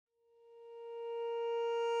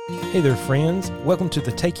Hey there, friends. Welcome to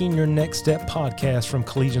the Taking Your Next Step podcast from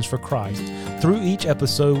Collegians for Christ. Through each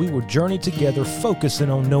episode, we will journey together focusing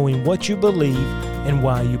on knowing what you believe and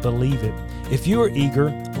why you believe it. If you are eager,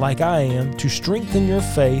 like I am, to strengthen your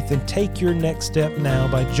faith and take your next step now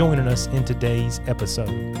by joining us in today's episode.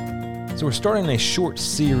 So we're starting a short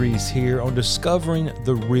series here on discovering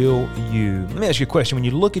the real you. Let me ask you a question. When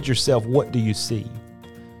you look at yourself, what do you see?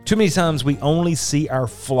 Too many times we only see our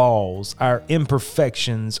flaws, our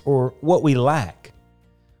imperfections, or what we lack.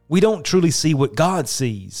 We don't truly see what God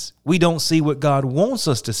sees. We don't see what God wants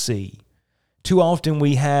us to see. Too often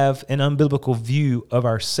we have an unbiblical view of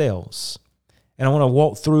ourselves. And I want to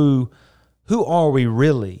walk through, who are we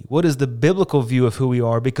really? What is the biblical view of who we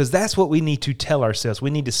are? Because that's what we need to tell ourselves. We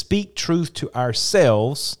need to speak truth to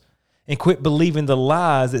ourselves and quit believing the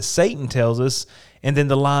lies that Satan tells us and then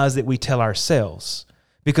the lies that we tell ourselves.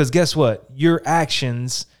 Because guess what? Your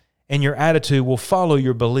actions and your attitude will follow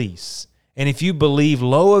your beliefs. And if you believe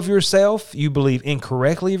low of yourself, you believe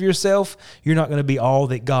incorrectly of yourself, you're not going to be all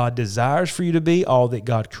that God desires for you to be, all that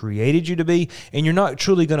God created you to be, and you're not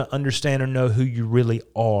truly going to understand or know who you really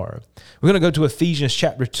are. We're going to go to Ephesians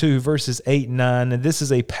chapter 2, verses 8 and 9, and this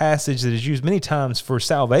is a passage that is used many times for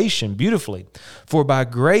salvation, beautifully. For by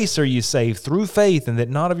grace are you saved through faith, and that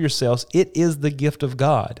not of yourselves, it is the gift of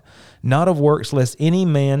God, not of works, lest any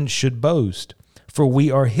man should boast. For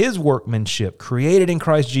we are his workmanship, created in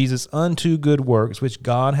Christ Jesus unto good works, which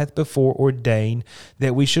God hath before ordained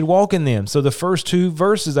that we should walk in them. So the first two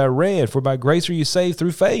verses I read, for by grace are you saved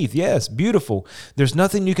through faith. Yes, beautiful. There's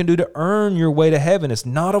nothing you can do to earn your way to heaven. It's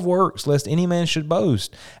not of works, lest any man should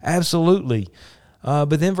boast. Absolutely.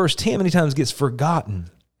 But then verse 10 many times gets forgotten.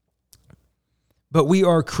 But we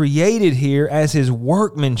are created here as his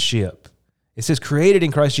workmanship. It says created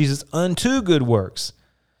in Christ Jesus unto good works.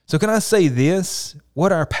 So can I say this?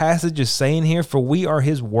 What our passage is saying here, for we are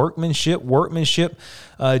his workmanship. Workmanship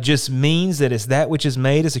just means that it's that which is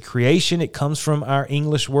made as a creation. It comes from our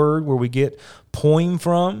English word where we get poem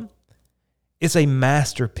from. It's a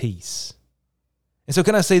masterpiece. And so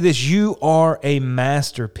can I say this? You are a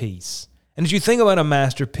masterpiece. And as you think about a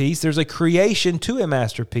masterpiece, there's a creation to a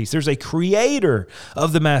masterpiece. There's a creator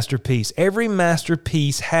of the masterpiece. Every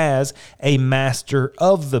masterpiece has a master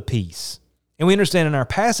of the piece. And we understand in our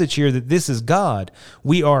passage here that this is God.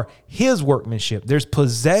 We are his workmanship. There's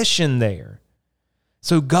possession there.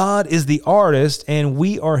 So God is the artist and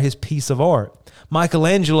we are his piece of art.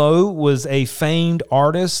 Michelangelo was a famed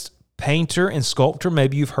artist, painter, and sculptor.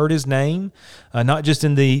 Maybe you've heard his name, not just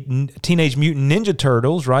in the Teenage Mutant Ninja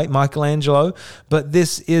Turtles, right? Michelangelo, but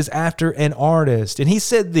this is after an artist. And he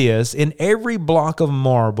said this, in every block of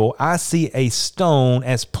marble, I see a stone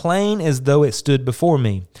as plain as though it stood before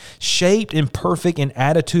me, shaped and perfect in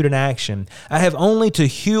attitude and action. I have only to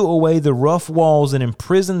hew away the rough walls and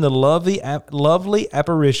imprison the lovely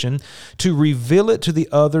apparition to reveal it to the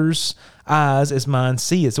others' eyes as mine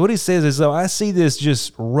see it. So what he says is, though I see this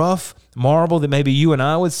just rough marble that maybe you and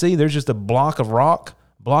I would see, there's just a block of rock,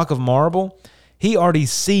 block of marble. He already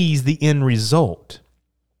sees the end result.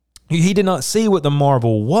 He did not see what the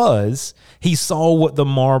marble was. He saw what the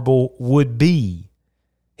marble would be.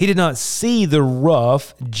 He did not see the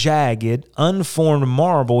rough, jagged, unformed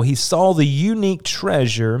marble. He saw the unique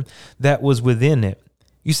treasure that was within it.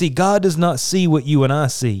 You see, God does not see what you and I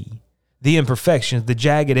see. The imperfections, the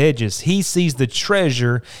jagged edges. He sees the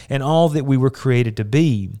treasure and all that we were created to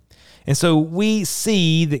be. And so we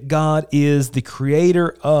see that God is the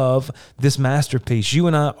creator of this masterpiece. You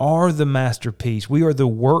and I are the masterpiece. We are the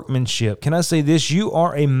workmanship. Can I say this? You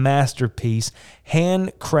are a masterpiece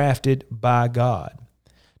handcrafted by God.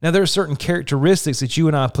 Now, there are certain characteristics that you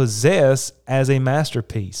and I possess as a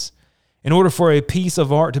masterpiece. In order for a piece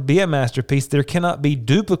of art to be a masterpiece, there cannot be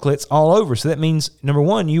duplicates all over. So that means, number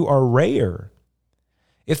one, you are rare.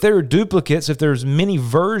 If there are duplicates, if there's many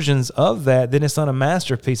versions of that, then it's not a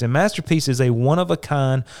masterpiece. A masterpiece is a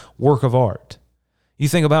one-of-a-kind work of art. You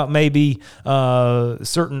think about maybe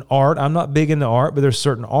certain art. I'm not big into art, but there's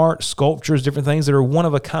certain art, sculptures, different things that are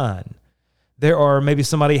one-of-a-kind. There are maybe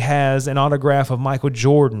somebody has an autograph of Michael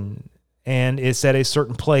Jordan, and it's at a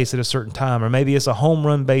certain place at a certain time, or maybe it's a home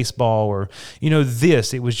run baseball, or,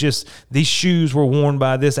 it was just these shoes were worn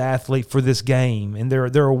by this athlete for this game, and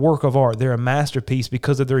they're a work of art. They're a masterpiece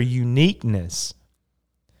because of their uniqueness.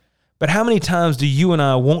 But how many times do you and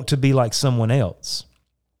I want to be like someone else?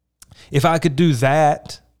 If I could do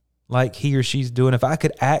that, like he or she's doing, if I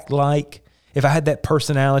could act like, if I had that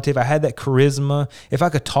personality, if I had that charisma, if I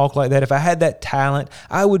could talk like that, if I had that talent,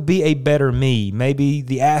 I would be a better me. Maybe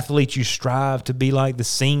the athlete you strive to be like, the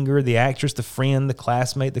singer, the actress, the friend, the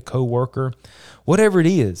classmate, the coworker, whatever it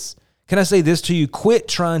is. Can I say this to you? Quit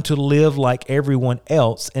trying to live like everyone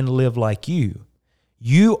else and live like you.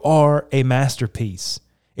 You are a masterpiece.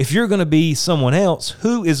 If you're going to be someone else,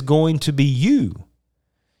 who is going to be you?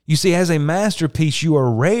 You see, as a masterpiece, you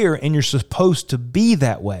are rare and you're supposed to be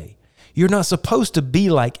that way. You're not supposed to be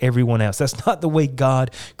like everyone else. That's not the way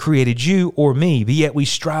God created you or me, but yet we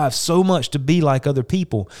strive so much to be like other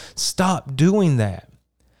people. Stop doing that.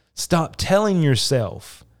 Stop telling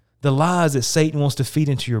yourself the lies that Satan wants to feed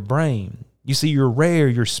into your brain. You see, you're rare,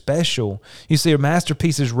 you're special. You see, a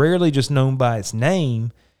masterpiece is rarely just known by its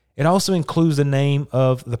name. It also includes the name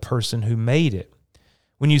of the person who made it.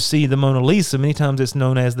 When you see the Mona Lisa, many times it's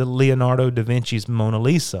known as the Leonardo da Vinci's Mona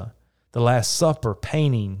Lisa. The Last Supper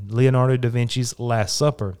painting, Leonardo da Vinci's Last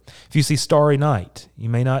Supper. If you see Starry Night, you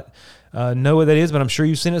may not know what that is, but I'm sure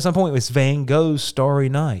you've seen it at some point. It's Van Gogh's Starry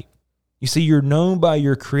Night. You see, you're known by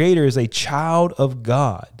your Creator as a child of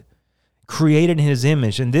God, created in His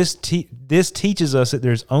image. And this teaches us that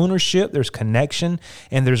there's ownership, there's connection,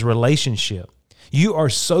 and there's relationship. You are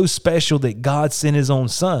so special that God sent His own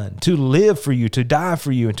Son to live for you, to die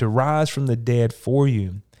for you, and to rise from the dead for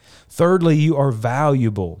you. Thirdly, you are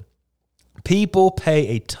valuable. People pay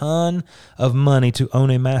a ton of money to own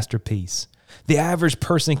a masterpiece. The average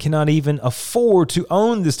person cannot even afford to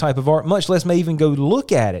own this type of art, much less may even go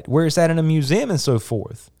look at it, where it's at in a museum and so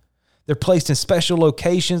forth. They're placed in special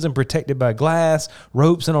locations and protected by glass,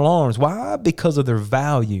 ropes, and alarms. Why? Because of their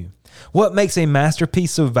value. What makes a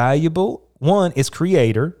masterpiece so valuable? One, its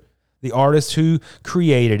creator, the artist who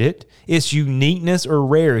created it, its uniqueness or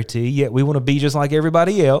rarity, yet we want to be just like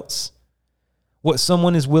everybody else. What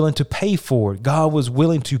someone is willing to pay for. God was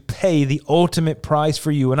willing to pay the ultimate price for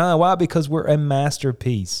you and I. Why? Because we're a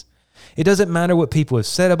masterpiece. It doesn't matter what people have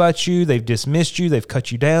said about you. They've dismissed you. They've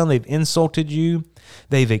cut you down. They've insulted you.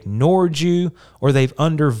 They've ignored you, or they've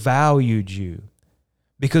undervalued you.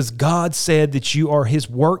 Because God said that you are His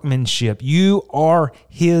workmanship. You are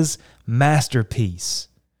His masterpiece.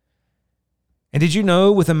 And did you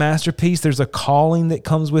know with a masterpiece, there's a calling that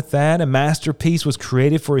comes with that? A masterpiece was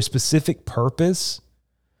created for a specific purpose.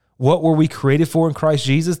 What were we created for in Christ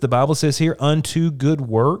Jesus? The Bible says here, unto good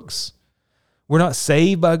works. We're not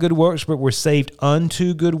saved by good works, but we're saved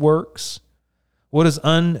unto good works. What does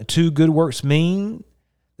unto good works mean?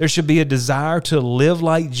 There should be a desire to live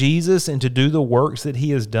like Jesus and to do the works that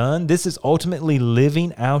He has done. This is ultimately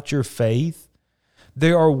living out your faith.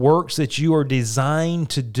 There are works that you are designed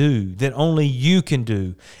to do that only you can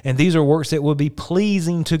do. And these are works that will be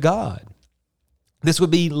pleasing to God. This would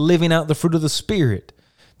be living out the fruit of the Spirit.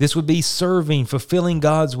 This would be serving, fulfilling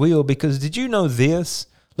God's will. Because did you know this?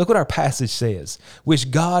 Look what our passage says. Which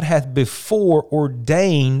God hath before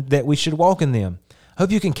ordained that we should walk in them. I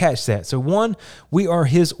hope you can catch that. So one, we are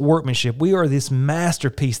His workmanship. We are this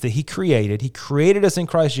masterpiece that He created. He created us in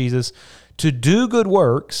Christ Jesus to do good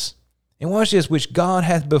works. And watch this, which God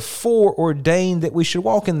hath before ordained that we should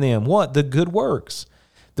walk in them. What? The good works.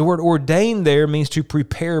 The word ordained there means to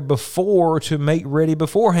prepare before, to make ready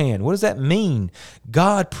beforehand. What does that mean?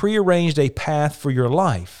 God prearranged a path for your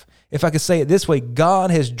life. If I could say it this way,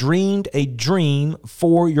 God has dreamed a dream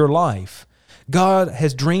for your life. God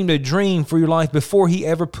has dreamed a dream for your life before He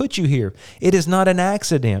ever put you here. It is not an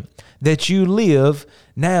accident that you live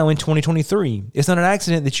now in 2023. It's not an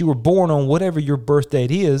accident that you were born on whatever your birth date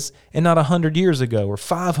is and not 100 years ago or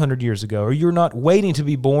 500 years ago, or you're not waiting to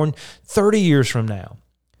be born 30 years from now.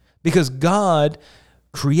 Because God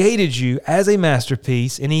created you as a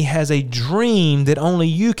masterpiece and He has a dream that only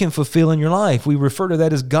you can fulfill in your life. We refer to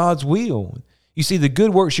that as God's will. You see, the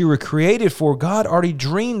good works you were created for, God already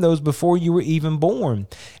dreamed those before you were even born.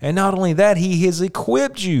 And not only that, He has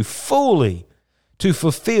equipped you fully to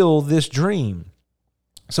fulfill this dream.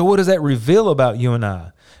 So what does that reveal about you and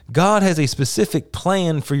I? God has a specific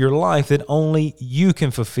plan for your life that only you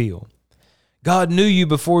can fulfill. God knew you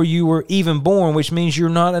before you were even born, which means you're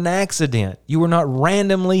not an accident. You were not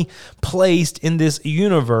randomly placed in this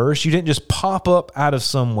universe. You didn't just pop up out of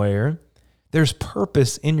somewhere. There's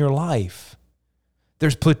purpose in your life.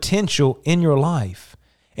 There's potential in your life.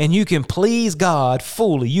 And you can please God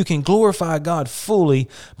fully. You can glorify God fully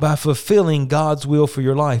by fulfilling God's will for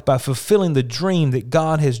your life, by fulfilling the dream that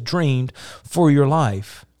God has dreamed for your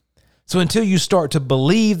life. So until you start to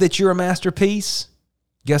believe that you're a masterpiece,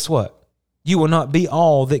 guess what? You will not be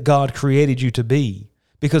all that God created you to be,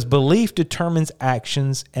 because belief determines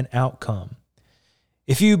actions and outcome.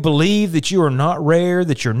 If you believe that you are not rare,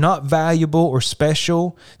 that you're not valuable or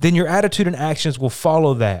special, then your attitude and actions will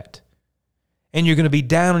follow that. And you're going to be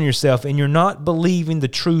down on yourself, and you're not believing the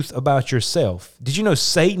truth about yourself. Did you know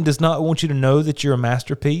Satan does not want you to know that you're a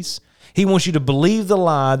masterpiece? He wants you to believe the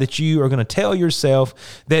lie that you are going to tell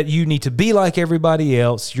yourself that you need to be like everybody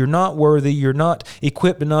else. You're not worthy. You're not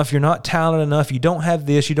equipped enough. You're not talented enough. You don't have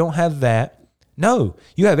this. You don't have that. No,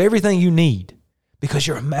 you have everything you need because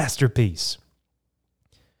you're a masterpiece.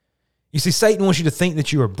 You see, Satan wants you to think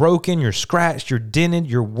that you are broken, you're scratched, you're dented,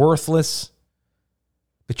 you're worthless,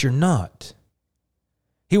 but you're not.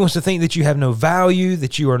 He wants to think that you have no value,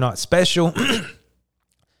 that you are not special,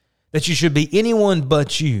 that you should be anyone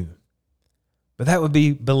but you. But that would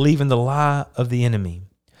be believing the lie of the enemy.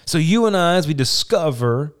 So you and I, as we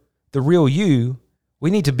discover the real you, we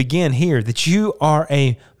need to begin here, that you are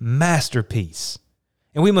a masterpiece.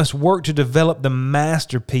 And we must work to develop the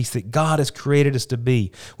masterpiece that God has created us to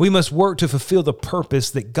be. We must work to fulfill the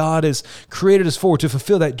purpose that God has created us for, to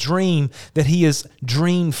fulfill that dream that He has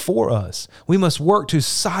dreamed for us. We must work to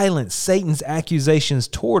silence Satan's accusations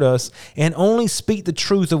toward us and only speak the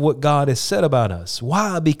truth of what God has said about us.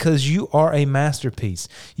 Why? Because you are a masterpiece.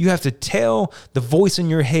 You have to tell the voice in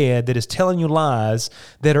your head that is telling you lies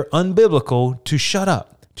that are unbiblical to shut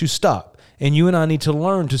up, to stop. And you and I need to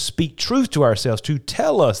learn to speak truth to ourselves, to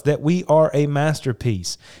tell us that we are a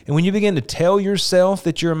masterpiece. And when you begin to tell yourself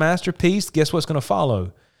that you're a masterpiece, guess what's going to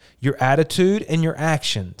follow? Your attitude and your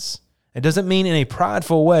actions. It doesn't mean in a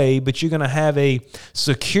prideful way, but you're going to have a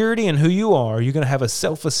security in who you are. You're going to have a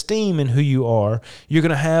self-esteem in who you are. You're going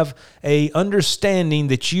to have a understanding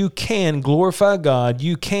that you can glorify God.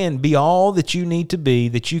 You can be all that you need to be,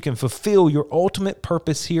 that you can fulfill your ultimate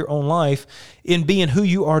purpose here on life in being who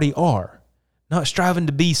you already are. Not striving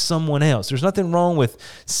to be someone else. There's nothing wrong with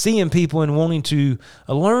seeing people and wanting to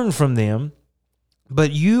learn from them,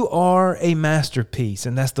 but you are a masterpiece,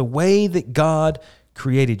 and that's the way that God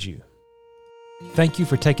created you. Thank you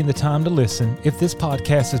for taking the time to listen. If this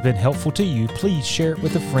podcast has been helpful to you, please share it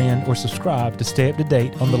with a friend or subscribe to stay up to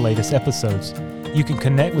date on the latest episodes. You can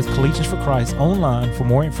connect with Collegians for Christ online for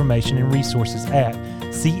more information and resources at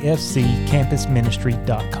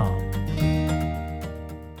cfccampusministry.com.